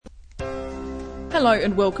Hello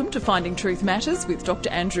and welcome to Finding Truth Matters with Dr.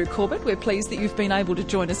 Andrew Corbett. We're pleased that you've been able to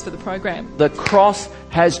join us for the program. The cross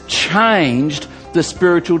has changed the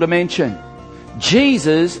spiritual dimension.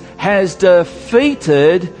 Jesus has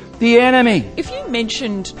defeated the enemy. If you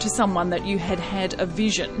mentioned to someone that you had had a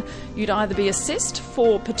vision, you'd either be assessed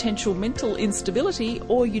for potential mental instability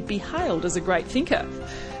or you'd be hailed as a great thinker.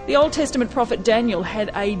 The Old Testament prophet Daniel had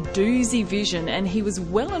a doozy vision and he was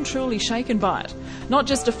well and truly shaken by it. Not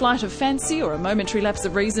just a flight of fancy or a momentary lapse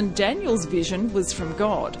of reason, Daniel's vision was from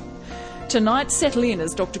God. Tonight, settle in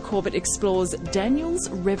as Dr. Corbett explores Daniel's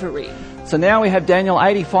reverie. So now we have Daniel,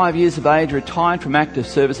 85 years of age, retired from active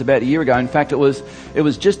service about a year ago. In fact, it was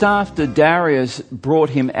just after Darius brought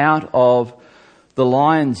him out of the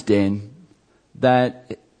lion's den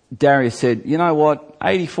that Darius said, you know what,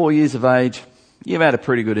 84 years of age, you've had a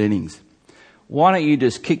pretty good innings. Why don't you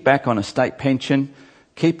just kick back on a state pension,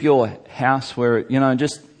 keep your house where,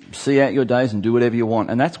 just see out your days and do whatever you want.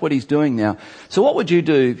 And that's what he's doing now. So what would you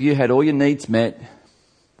do if you had all your needs met,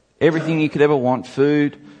 everything you could ever want,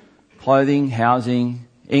 food, clothing, housing,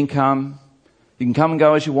 income, you can come and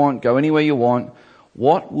go as you want, go anywhere you want.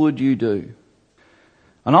 What would you do?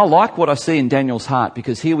 And I like what I see in Daniel's heart,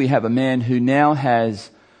 because here we have a man who now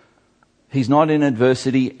he's not in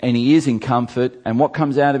adversity and he is in comfort. And what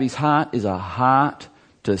comes out of his heart is a heart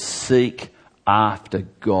to seek after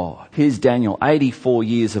God. Here's Daniel, 84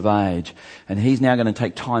 years of age, and he's now going to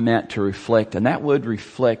take time out to reflect. And that word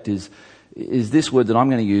reflect is this word that I'm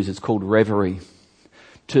going to use. It's called reverie.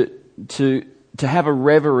 To have a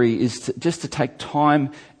reverie is just to take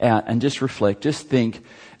time out and just reflect, just think,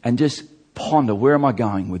 and just ponder, where am I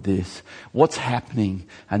going with this? What's happening?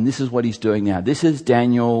 And this is what he's doing now. This is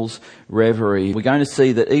Daniel's reverie. We're going to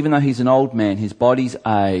see that even though he's an old man, his body's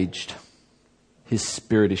aged, his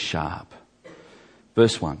spirit is sharp.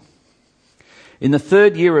 Verse 1. In the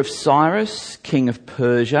 3rd year of Cyrus, king of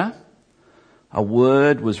Persia, a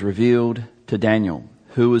word was revealed to Daniel,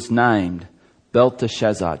 who was named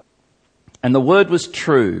Belteshazzar. And the word was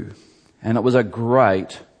true, and it was a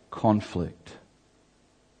great conflict.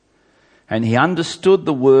 And he understood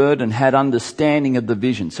the word and had understanding of the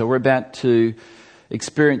vision. So we're about to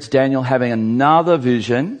experience Daniel having another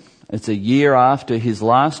vision. It's a year after his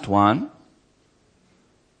last one.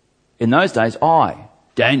 In those days,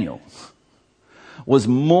 Daniel, was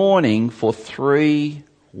mourning for 3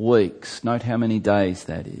 weeks. Note how many days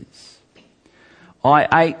that is. I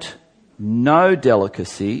ate no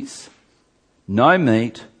delicacies, no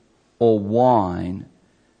meat or wine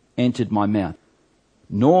entered my mouth.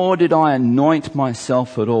 Nor did I anoint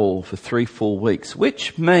myself at all for 3 full weeks,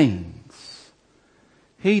 which means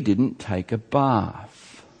he didn't take a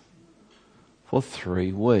bath for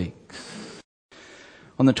 3 weeks.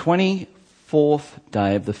 On the 24th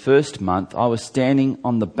day of the 1st month, I was standing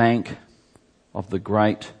on the bank of the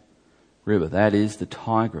great river, that is the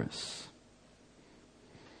Tigris.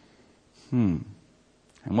 And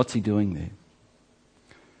what's he doing there?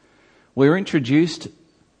 We're introduced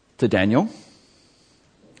to Daniel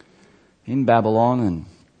in Babylon, and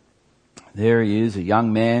there he is, a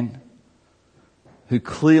young man who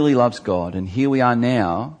clearly loves God. And here we are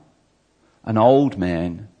now, an old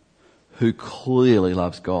man who clearly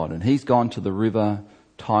loves God. And he's gone to the river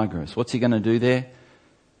Tigris. What's he going to do there?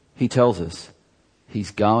 He tells us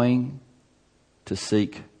he's going to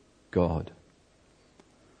seek God.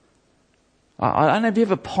 I don't know if you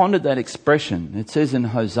ever pondered that expression. It says in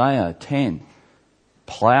Hosea 10,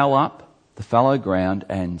 plough up the fallow ground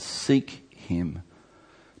and seek him.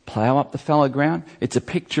 Plough up the fallow ground. It's a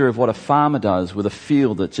picture of what a farmer does with a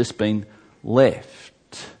field that's just been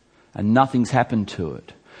left and nothing's happened to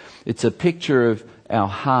it. It's a picture of our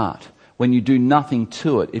heart. When you do nothing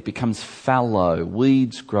to it, it becomes fallow.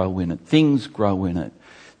 Weeds grow in it. Things grow in it.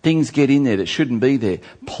 Things get in there that shouldn't be there.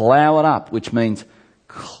 Plough it up, which means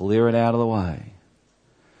clear it out of the way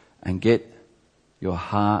and get your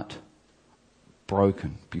heart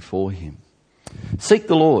broken before him. Seek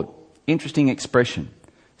the Lord. Interesting expression.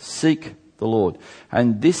 Seek the Lord.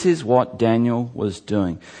 And this is what Daniel was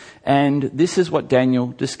doing. And this is what Daniel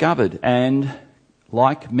discovered. And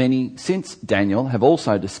like many since Daniel have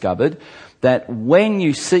also discovered, that when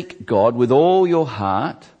you seek God with all your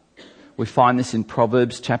heart, we find this in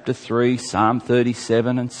Proverbs chapter 3, Psalm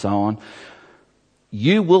 37 and so on,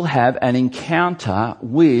 you will have an encounter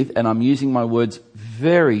with, and I'm using my words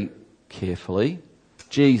very carefully,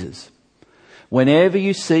 Jesus. Whenever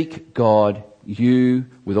you seek God, you,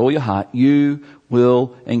 with all your heart, you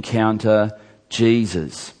will encounter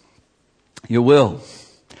Jesus. You will.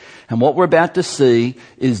 And what we're about to see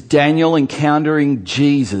is Daniel encountering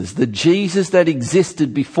Jesus, the Jesus that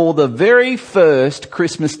existed before the very first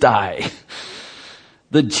Christmas day.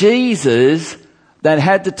 The Jesus that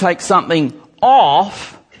had to take something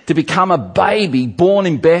off to become a baby born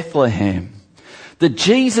in Bethlehem. The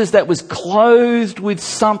Jesus that was clothed with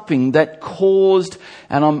something that caused,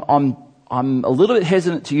 and I'm a little bit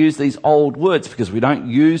hesitant to use these old words because we don't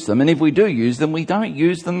use them. And if we do use them, we don't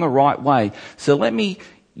use them the right way. So let me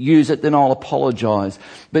use it, then I'll apologise.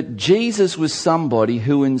 But Jesus was somebody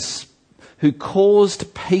who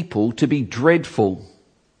caused people to be dreadful.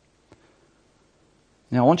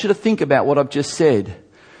 Now I want you to think about what I've just said,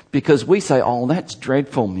 because we say, oh, that's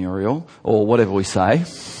dreadful, Muriel, or whatever we say.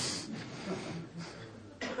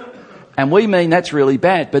 And we mean that's really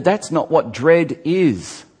bad, but that's not what dread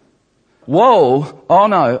is. Whoa, oh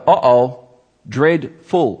no,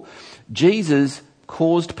 dreadful. Jesus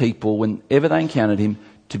caused people, whenever they encountered him,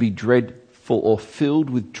 to be dreadful or filled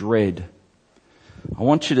with dread. I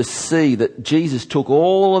want you to see that Jesus took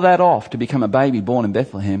all of that off to become a baby born in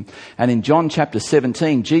Bethlehem. And in John chapter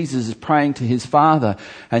 17, Jesus is praying to his Father,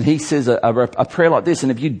 and he says a prayer like this.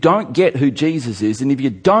 And if you don't get who Jesus is, and if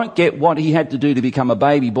you don't get what he had to do to become a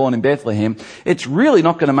baby born in Bethlehem, it's really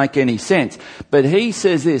not going to make any sense. But he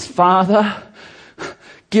says this: Father,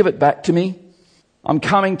 give it back to me. I'm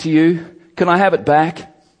coming to you. Can I have it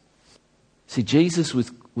back? See, Jesus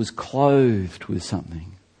was clothed with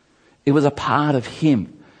something. It was a part of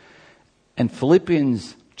him. And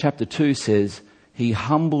Philippians chapter 2 says he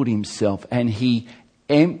humbled himself and he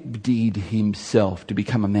emptied himself to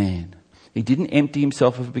become a man. He didn't empty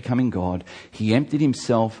himself of becoming God. He emptied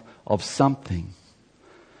himself of something.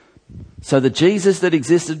 So the Jesus that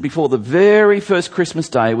existed before the very first Christmas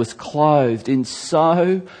day was clothed in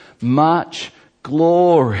so much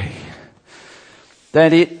glory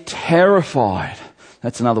that it terrified.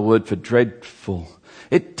 That's another word for dreadful.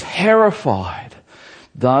 It terrified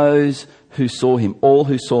those who saw him, all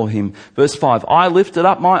who saw him. Verse 5, I lifted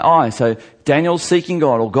up my eyes. So Daniel's seeking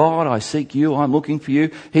God. Oh God, I seek you. I'm looking for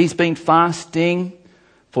you. He's been fasting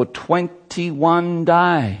for 21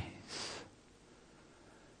 days.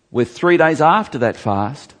 We're 3 days after that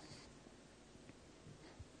fast.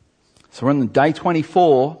 So we're on the day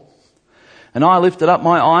 24. And I lifted up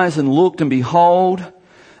my eyes and looked, and behold,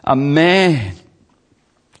 a man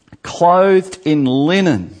clothed in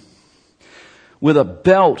linen, with a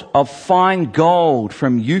belt of fine gold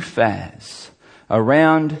from Uphaz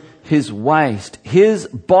around his waist. His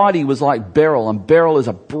body was like beryl, and beryl is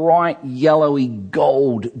a bright yellowy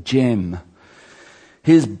gold gem.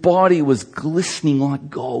 His body was glistening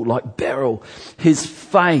like gold, like beryl. His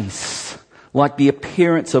face like the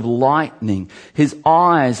appearance of lightning. His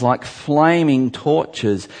eyes like flaming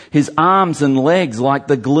torches. His arms and legs like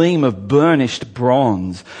the gleam of burnished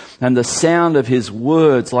bronze. And the sound of his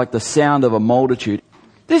words like the sound of a multitude.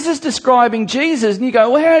 This is describing Jesus. And you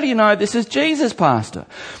go, well, how do you know this is Jesus, Pastor?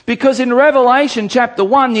 Because in Revelation chapter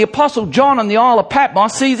 1, the Apostle John on the Isle of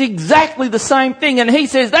Patmos sees exactly the same thing. And he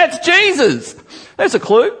says, that's Jesus. There's a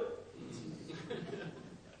clue.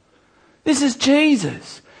 This is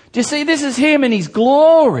Jesus. Do you see? This is him in his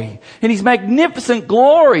glory, in his magnificent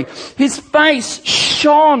glory. His face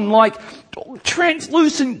shone like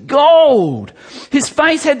translucent gold. His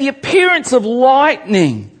face had the appearance of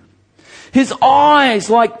lightning. His eyes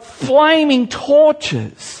like flaming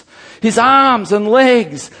torches. His arms and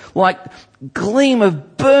legs like gleam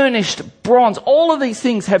of burnished bronze. All of these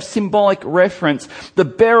things have symbolic reference. The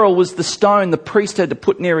beryl was the stone the priest had to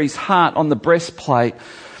put near his heart on the breastplate.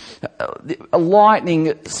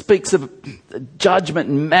 Lightning speaks of judgment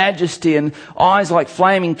and majesty, and eyes like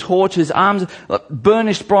flaming torches, arms like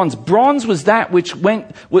burnished bronze. Bronze was that which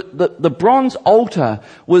went, the bronze altar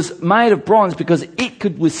was made of bronze because it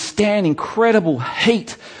could withstand incredible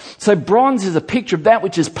heat. So bronze is a picture of that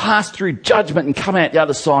which has passed through judgment and come out the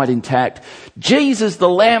other side intact. Jesus, the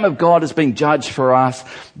Lamb of God, has been judged for us.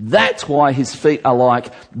 That's why his feet are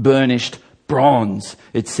like burnished bronze,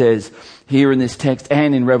 it says here in this text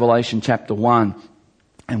and in Revelation chapter 1.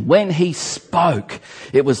 And when he spoke,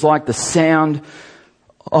 it was like the sound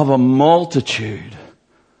of a multitude.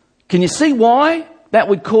 Can you see why that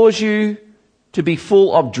would cause you to be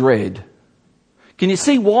full of dread? Can you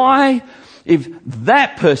see why, if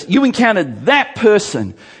that person, you encountered that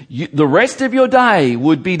person, the rest of your day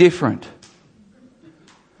would be different?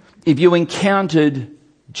 If you encountered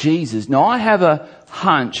Jesus. Now I have a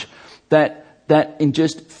hunch that in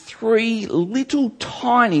just 3 little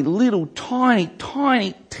tiny little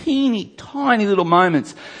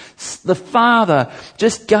moments, the Father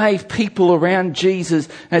just gave people around Jesus,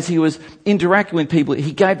 as he was interacting with people,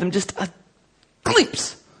 he gave them just a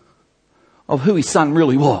glimpse of who his son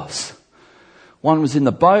really was. One was in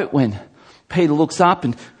the boat when Peter looks up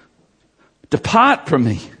and, depart from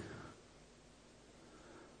me.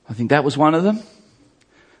 I think that was one of them.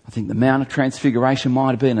 I think the Mount of Transfiguration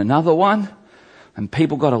might have been another one. And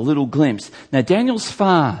people got a little glimpse. Now, Daniel's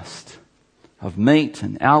fast of meat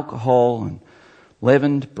and alcohol and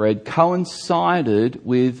leavened bread coincided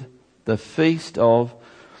with the feast of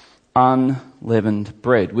unleavened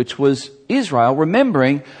bread, which was Israel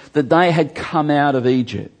remembering that they had come out of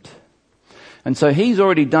Egypt. And so he's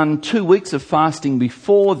already done 2 weeks of fasting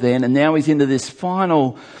before then, and now he's into this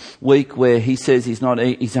final week where he says he's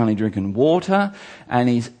only drinking water and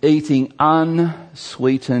he's eating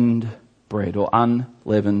unsweetened bread or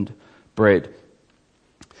unleavened bread.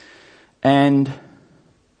 And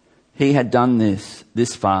he had done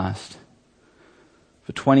this fast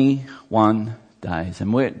for 21 days.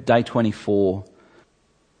 And we're at day 24.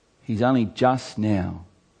 He's only just now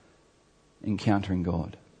encountering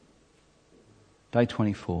God. Day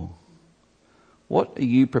 24. What are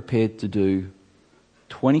you prepared to do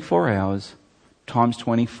 24 hours times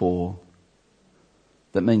 24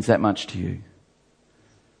 that means that much to you?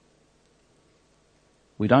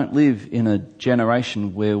 We don't live in a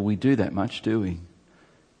generation where we do that much, do we?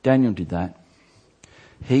 Daniel did that.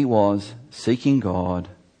 He was seeking God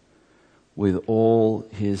with all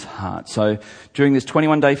his heart. So during this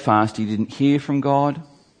 21-day fast, he didn't hear from God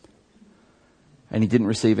and he didn't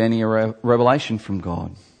receive any revelation from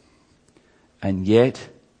God. And yet,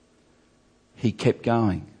 he kept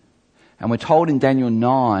going. And we're told in Daniel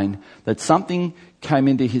 9 that something came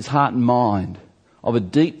into his heart and mind of a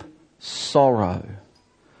deep sorrow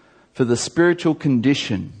for the spiritual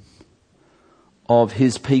condition of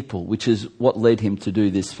his people, which is what led him to do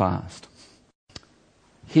this fast.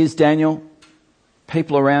 Here's Daniel,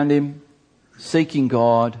 people around him, seeking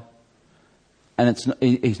God, and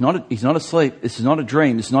he's not asleep. This is not a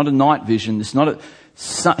dream. This is not a night vision.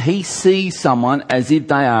 He sees someone as if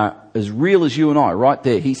they are as real as you and I, right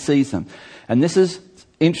there. He sees them. And this is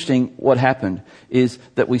interesting. What happened is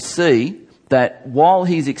that we see that while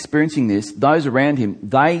he's experiencing this, those around him,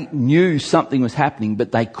 they knew something was happening,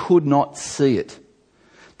 but they could not see it.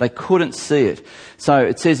 They couldn't see it. So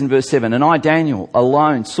it says in verse 7, "And I, Daniel,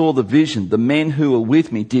 alone saw the vision. The men who were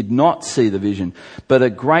with me did not see the vision, but a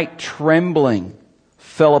great trembling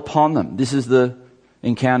fell upon them." This is the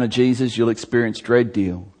encounter Jesus, you'll experience dread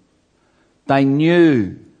deal. They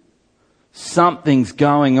knew something's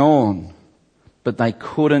going on, but they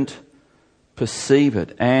couldn't perceive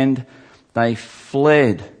it. And they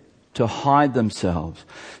fled to hide themselves.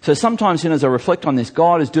 So sometimes, as I reflect on this,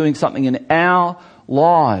 God is doing something in our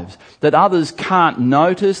lives that others can't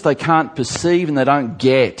notice, they can't perceive, and they don't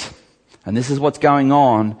get. And this is what's going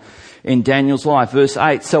on in Daniel's life. Verse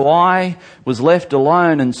 8, "So I was left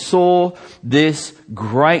alone and saw this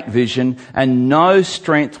great vision, and no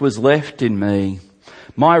strength was left in me.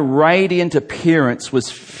 My radiant appearance was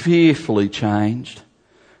fearfully changed,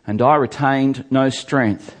 and I retained no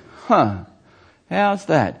strength." How's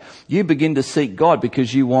that? You begin to seek God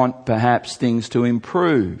because you want perhaps things to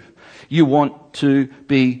improve. You want to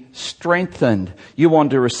be strengthened. You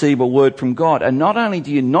want to receive a word from God. And not only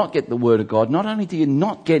do you not get the word of God, not only do you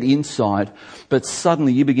not get insight, but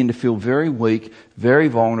suddenly you begin to feel very weak, very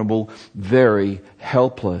vulnerable, very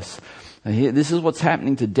helpless. And here, this is what's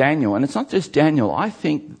happening to Daniel. And it's not just Daniel. I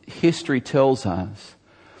think history tells us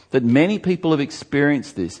that many people have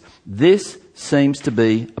experienced this. This seems to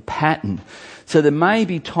be a pattern. So there may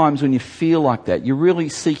be times when you feel like that. You're really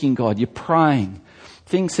seeking God. You're praying.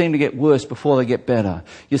 Things seem to get worse before they get better.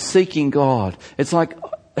 You're seeking God. It's like,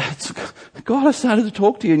 God, I started to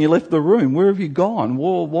talk to you and you left the room. Where have you gone?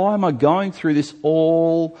 Well, why am I going through this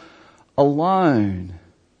all alone?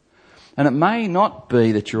 And it may not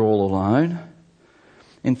be that you're all alone.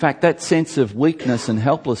 In fact, that sense of weakness and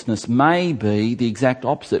helplessness may be the exact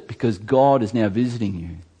opposite, because God is now visiting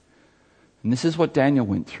you. And this is what Daniel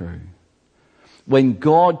went through. When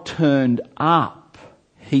God turned up,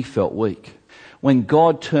 he felt weak. When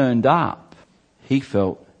God turned up, he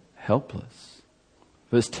felt helpless.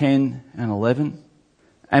 Verse 10 and 11.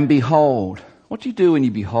 "And behold," what do you do when you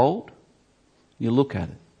behold? You look at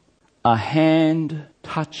it. "A hand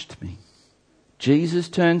touched me." Jesus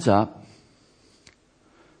turns up.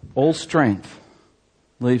 All strength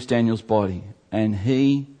leaves Daniel's body, and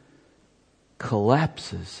he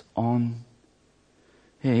collapses on.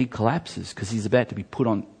 He collapses because he's about to be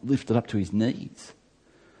lifted up to his knees.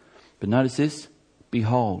 But notice this.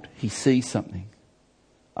 Behold, he sees something.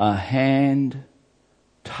 "A hand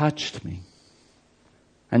touched me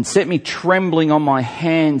and set me trembling on my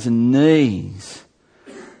hands and knees.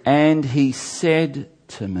 And he said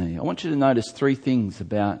to me," I want you to notice 3 things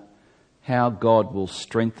about how God will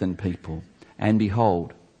strengthen people. "And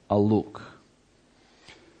behold, a look.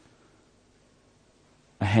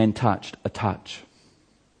 A hand touched, a touch.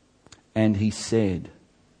 And he said,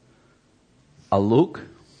 a look,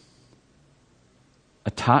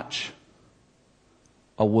 a touch,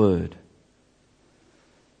 a word.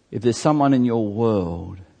 If there's someone in your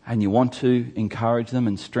world and you want to encourage them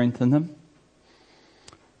and strengthen them,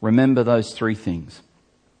 remember those three things.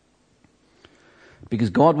 Because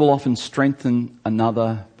God will often strengthen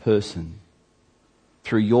another person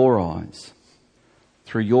through your eyes,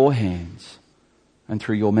 through your hands, and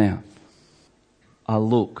through your mouth. A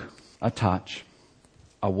look, a touch,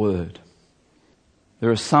 a word. There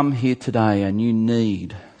are some here today and you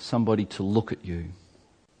need somebody to look at you.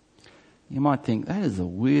 You might think, that is the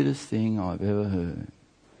weirdest thing I've ever heard.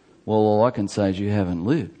 Well, all I can say is you haven't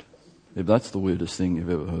lived, if that's the weirdest thing you've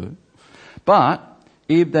ever heard. But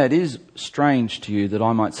if that is strange to you, that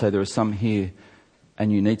I might say there are some here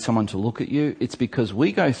and you need someone to look at you, it's because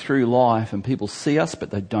we go through life and people see us but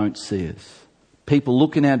they don't see us. People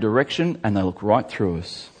look in our direction and they look right through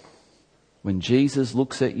us. When Jesus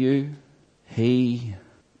looks at you, he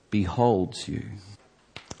beholds you.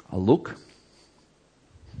 A look,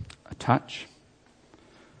 a touch,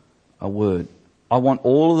 a word. I want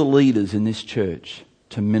all of the leaders in this church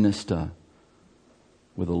to minister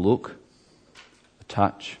with a look, a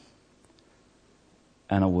touch,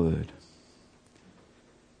 and a word.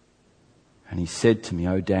 And he said to me,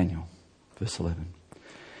 O Daniel, verse 11,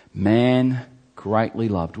 man greatly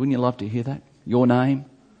loved. Wouldn't you love to hear that? Your name,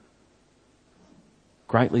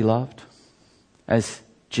 greatly loved. As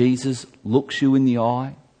Jesus looks you in the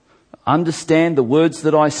eye, understand the words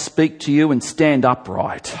that I speak to you and stand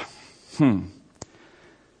upright.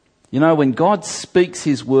 You know, when God speaks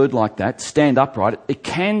his word like that, stand upright, it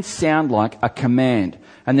can sound like a command.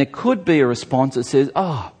 And there could be a response that says,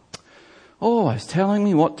 oh, it's telling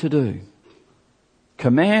me what to do.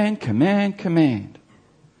 Command, command, command.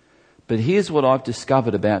 But here's what I've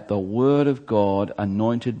discovered about the Word of God,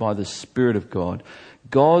 anointed by the Spirit of God.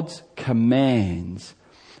 God's commands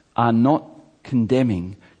are not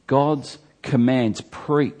condemning. God's commands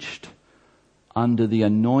preached under the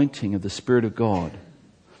anointing of the Spirit of God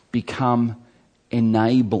become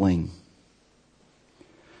enabling.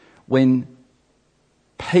 When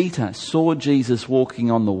Peter saw Jesus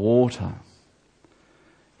walking on the water,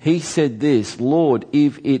 he said this, Lord,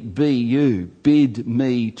 if it be you, bid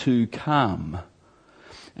me to come.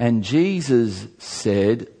 And Jesus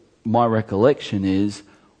said, my recollection is,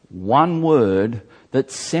 one word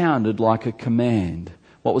that sounded like a command.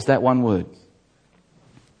 What was that one word?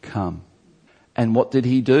 Come. And what did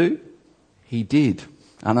he do? He did.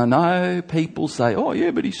 And I know people say, oh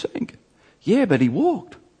yeah, but he sank. Yeah, but he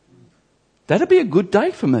walked. That'd be a good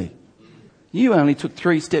day for me. You only took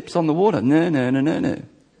 3 steps on the water. No.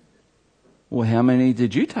 Well, how many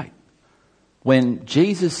did you take? When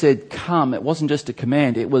Jesus said come, it wasn't just a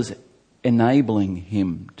command, it was enabling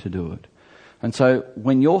him to do it. And so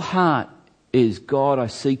when your heart is, God, I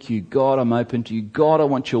seek you. God, I'm open to you. God, I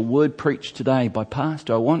want your word preached today by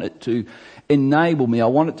Pastor. I want it to enable me. I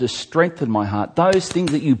want it to strengthen my heart. Those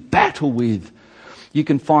things that you battle with, you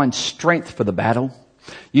can find strength for the battle.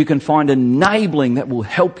 You can find enabling that will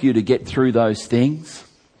help you to get through those things.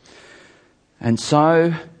 And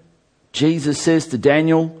so Jesus says to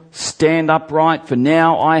Daniel, stand upright, for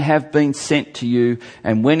now I have been sent to you.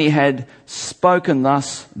 And when he had spoken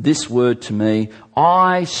thus this word to me,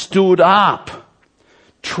 I stood up,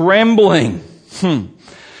 trembling.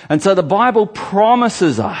 And so the Bible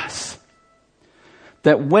promises us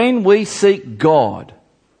that when we seek God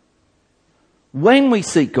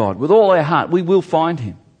with all our heart, we will find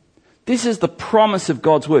him. This is the promise of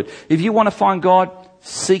God's word. If you want to find God,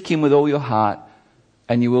 seek him with all your heart,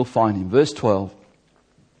 and you will find him. Verse 12.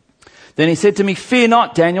 Then he said to me, fear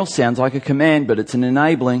not, Daniel. Sounds like a command, but it's an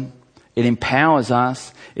enabling. It empowers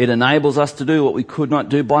us. It enables us to do what we could not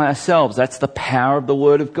do by ourselves. That's the power of the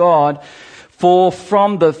word of God. For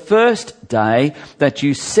from the first day that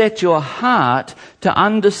you set your heart to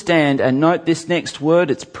understand, and note this next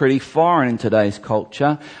word, it's pretty foreign in today's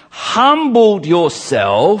culture, humbled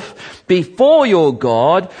yourself before your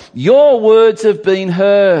God, your words have been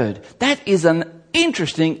heard. That is an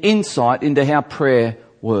interesting insight into how prayer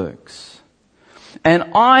works. And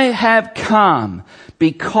I have come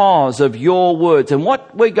because of your words. And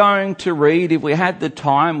what we're going to read, if we had the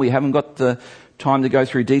time, we haven't got the time to go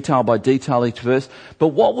through detail by detail each verse, but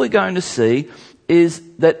what we're going to see is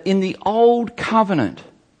that in the old covenant,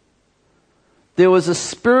 there was a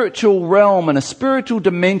spiritual realm and a spiritual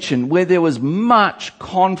dimension where there was much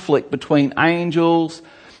conflict between angels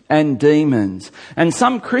and demons. And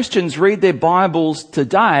some Christians read their Bibles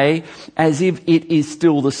today as if it is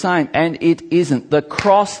still the same, and it isn't. The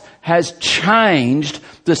cross has changed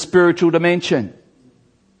the spiritual dimension.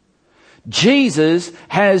 Jesus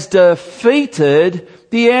has defeated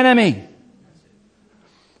the enemy.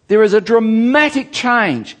 There is a dramatic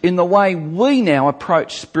change in the way we now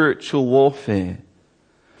approach spiritual warfare.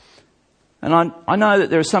 And I know that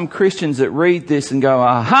there are some Christians that read this and go,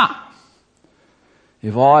 aha!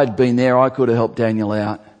 If I'd been there, I could have helped Daniel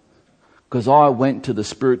out. Because I went to the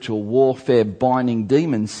spiritual warfare binding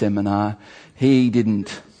demons seminar. He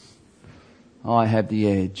didn't. I have the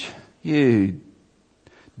edge. You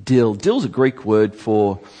dill. Dill's a Greek word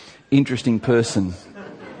for interesting person.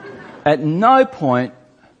 At no point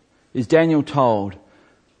is Daniel told,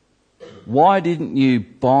 why didn't you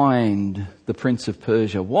bind the prince of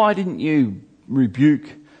Persia? Why didn't you rebuke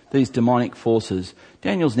these demonic forces?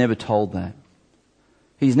 Daniel's never told that.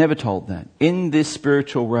 He's never told that. In this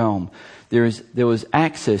spiritual realm, there was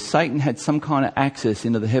access. Satan had some kind of access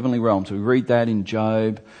into the heavenly realms. We read that in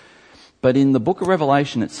Job. But in the book of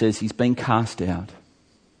Revelation it says he's been cast out.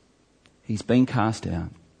 He's been cast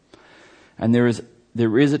out. And there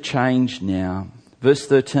is a change now. Verse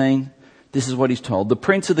 13, this is what he's told. The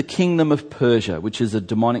prince of the kingdom of Persia, which is a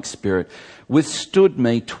demonic spirit, withstood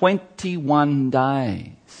me 21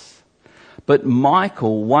 days. But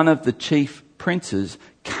Michael, one of the chief princes,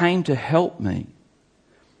 came to help me.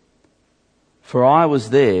 For I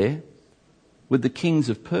was there with the kings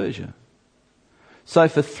of Persia. So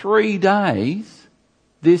for 3 days,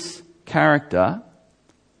 this character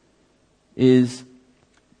is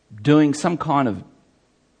doing some kind of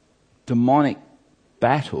demonic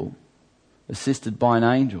battle assisted by an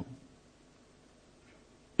angel.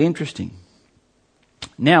 Interesting.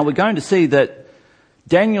 Now we're going to see that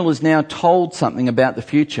Daniel is now told something about the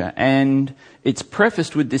future, and it's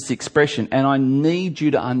prefaced with this expression, and I need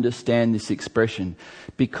you to understand this expression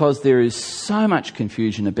because there is so much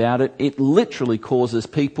confusion about it. It literally causes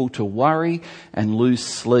people to worry and lose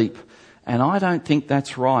sleep, and I don't think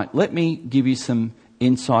that's right. Let me give you some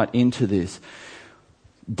insight into this.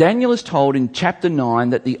 Daniel is told in chapter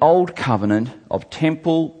 9 that the old covenant of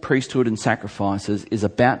temple, priesthood and sacrifices is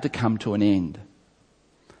about to come to an end.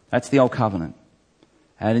 That's the old covenant.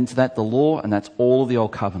 Add into that the law, and that's all of the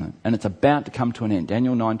old covenant. And it's about to come to an end.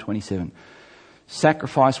 Daniel 9:27.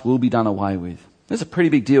 Sacrifice will be done away with. That's a pretty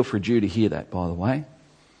big deal for a Jew to hear that, by the way.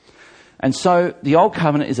 And so the old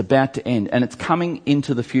covenant is about to end, and it's coming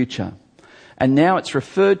into the future. And now it's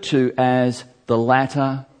referred to as the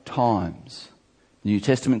latter times. The New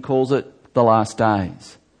Testament calls it the last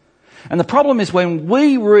days. And the problem is when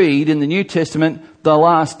we read in the New Testament the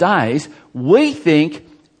last days, we think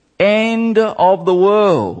end of the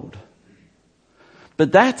world.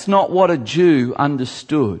 But that's not what a Jew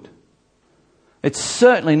understood. It's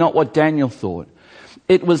certainly not what Daniel thought.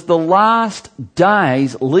 It was the last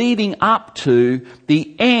days leading up to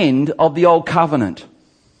the end of the old covenant.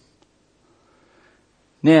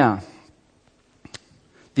 Now,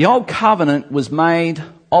 the old covenant was made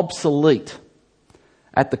obsolete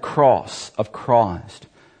at the cross of Christ,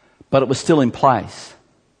 but it was still in place.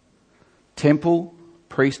 Temple,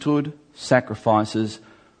 priesthood, sacrifices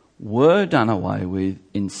were done away with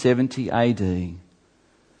in 70 AD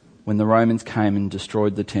when the Romans came and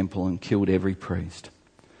destroyed the temple and killed every priest.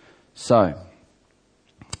 So,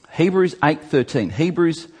 Hebrews 8:13.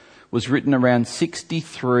 Hebrews was written around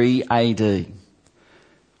 63 AD.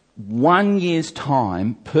 1 year's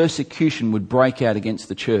time, persecution would break out against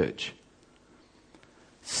the church.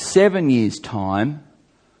 7 years' time,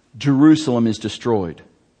 Jerusalem is destroyed.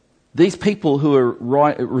 These people who are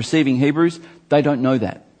receiving Hebrews, they don't know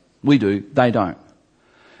that. We do, they don't.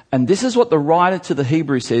 And this is what the writer to the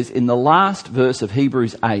Hebrews says in the last verse of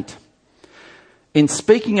Hebrews 8. In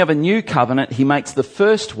speaking of a new covenant, he makes the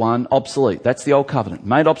first one obsolete. That's the old covenant,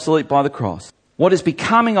 made obsolete by the cross. What is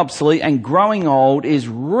becoming obsolete and growing old is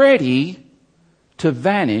ready to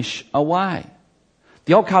vanish away.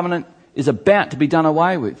 The old covenant is about to be done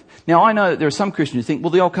away with. Now, I know that there are some Christians who think, well,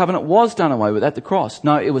 the old covenant was done away with at the cross.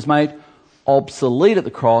 No, it was made obsolete at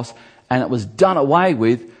the cross, and it was done away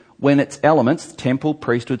with when its elements, temple,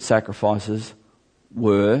 priesthood, sacrifices,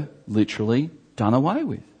 were literally done away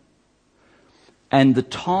with. And the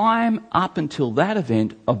time up until that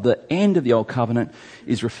event of the end of the old covenant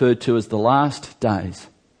is referred to as the last days.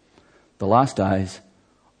 The last days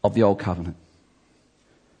of the old covenant.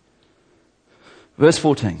 Verse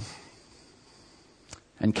 14.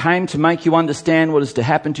 And came to make you understand what is to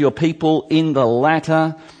happen to your people in the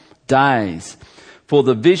latter days. For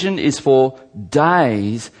the vision is for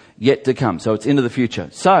days yet to come. So it's into the future.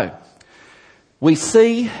 So, We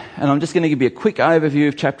see, and I'm just going to give you a quick overview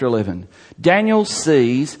of chapter 11. Daniel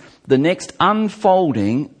sees the next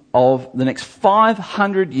unfolding of the next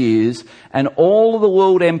 500 years and all of the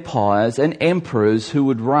world empires and emperors who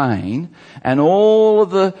would reign and all of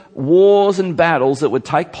the wars and battles that would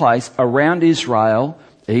take place around Israel,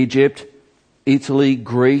 Egypt, Italy,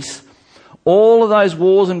 Greece. All of those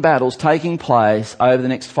wars and battles taking place over the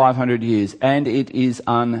next 500 years, and it is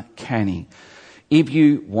uncanny. If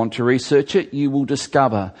you want to research it, you will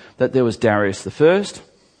discover that there was Darius I,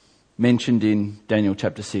 mentioned in Daniel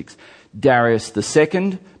chapter 6. Darius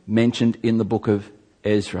II, mentioned in the book of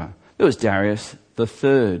Ezra. There was Darius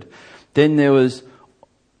III. Then there was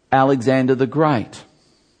Alexander the Great,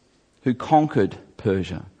 who conquered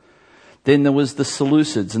Persia. Then there was the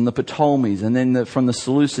Seleucids and the Ptolemies, and then from the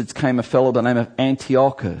Seleucids came a fellow by the name of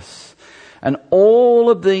Antiochus. And all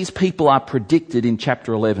of these people are predicted in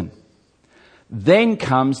chapter 11. Then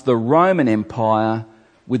comes the Roman Empire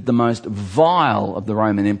with the most vile of the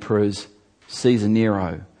Roman emperors, Caesar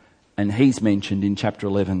Nero. And he's mentioned in chapter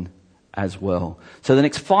 11 as well. So the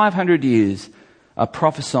next 500 years are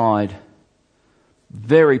prophesied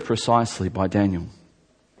very precisely by Daniel.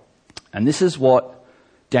 And this is what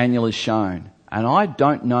Daniel is shown. And I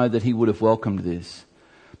don't know that he would have welcomed this.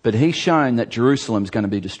 But he's shown that Jerusalem's going to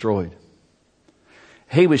be destroyed.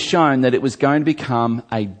 He was shown that it was going to become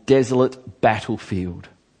a desolate battlefield.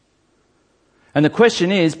 And the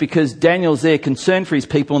question is, because Daniel's there concerned for his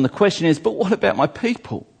people, and the question is, but what about my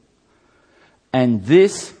people? And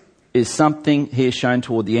this is something here shown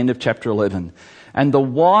toward the end of chapter 11. And the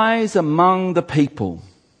wise among the people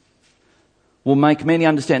will make many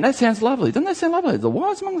understand. That sounds lovely. Doesn't that sound lovely? The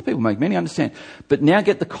wise among the people make many understand. But now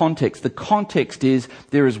get the context. The context is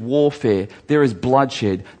there is warfare, there is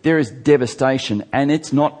bloodshed, there is devastation, and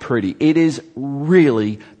it's not pretty. It is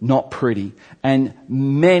really not pretty. And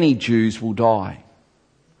many Jews will die.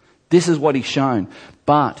 This is what he's shown.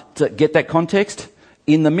 But to get that context,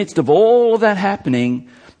 in the midst of all of that happening,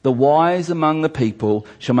 the wise among the people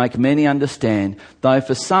shall make many understand, though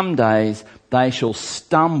for some days they shall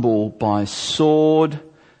stumble by sword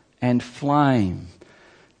and flame.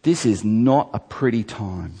 This is not a pretty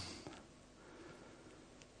time.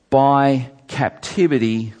 By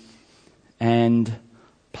captivity and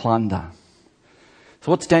plunder.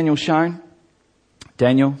 So what's Daniel shown?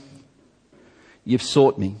 Daniel, you've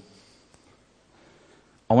sought me.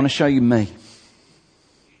 I want to show you me.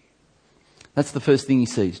 That's the first thing he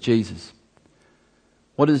sees, Jesus.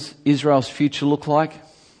 What does Israel's future look like?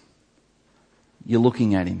 You're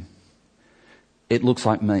looking at him. It looks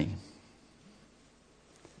like me.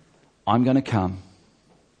 I'm going to come.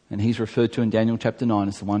 And he's referred to in Daniel chapter 9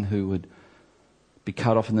 as the one who would be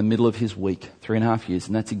cut off in the middle of his week, 3.5 years.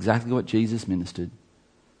 And that's exactly what Jesus ministered.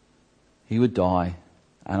 He would die,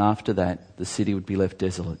 and after that, the city would be left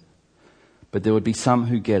desolate. But there would be some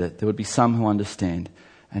who get it. There would be some who understand.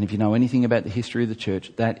 And if you know anything about the history of the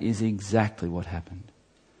church, that is exactly what happened.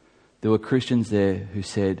 There were Christians there who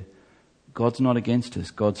said, God's not against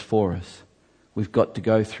us, God's for us. We've got to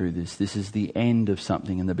go through this. This is the end of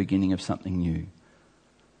something and the beginning of something new.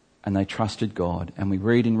 And they trusted God. And we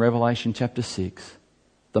read in Revelation chapter 6,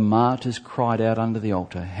 the martyrs cried out under the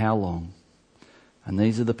altar, how long? And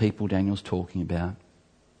these are the people Daniel's talking about.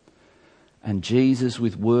 And Jesus,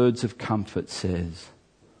 with words of comfort, says,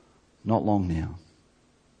 not long now.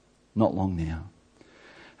 Not long now.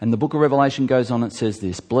 And the book of Revelation goes on and says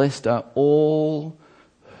this, blessed are all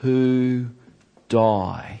who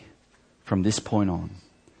die from this point on.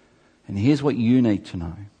 And here's what you need to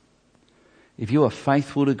know. If you are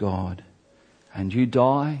faithful to God and you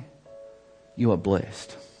die, you are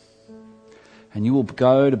blessed. And you will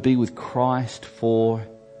go to be with Christ for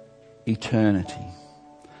eternity.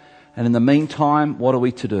 And in the meantime, what are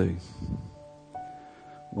we to do?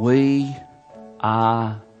 We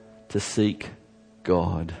are to seek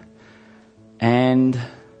God and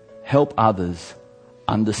help others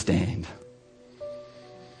understand.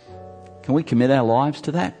 Can we commit our lives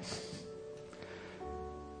to that?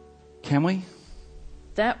 Can we?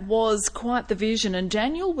 That was quite the vision, and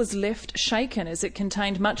Daniel was left shaken as it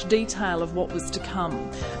contained much detail of what was to come.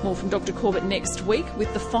 More from Dr. Corbett next week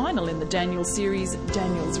with the final in the Daniel series,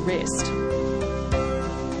 Daniel's Rest.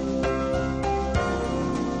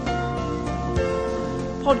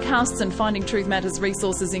 Podcasts and Finding Truth Matters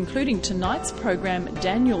resources, including tonight's program,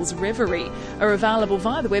 Daniel's Reverie, are available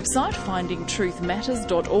via the website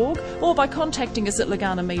findingtruthmatters.org or by contacting us at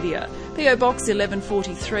Legana Media, PO Box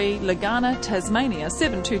 1143, Legana, Tasmania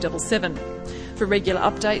 7277. For regular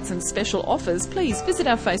updates and special offers, please visit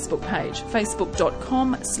our Facebook page,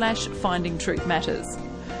 facebook.com/findingtruthmatters.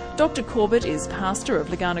 Dr. Corbett is pastor of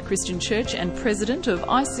Legana Christian Church and president of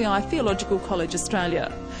ICI Theological College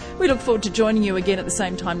Australia. We look forward to joining you again at the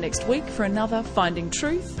same time next week for another Finding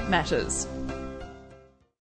Truth Matters.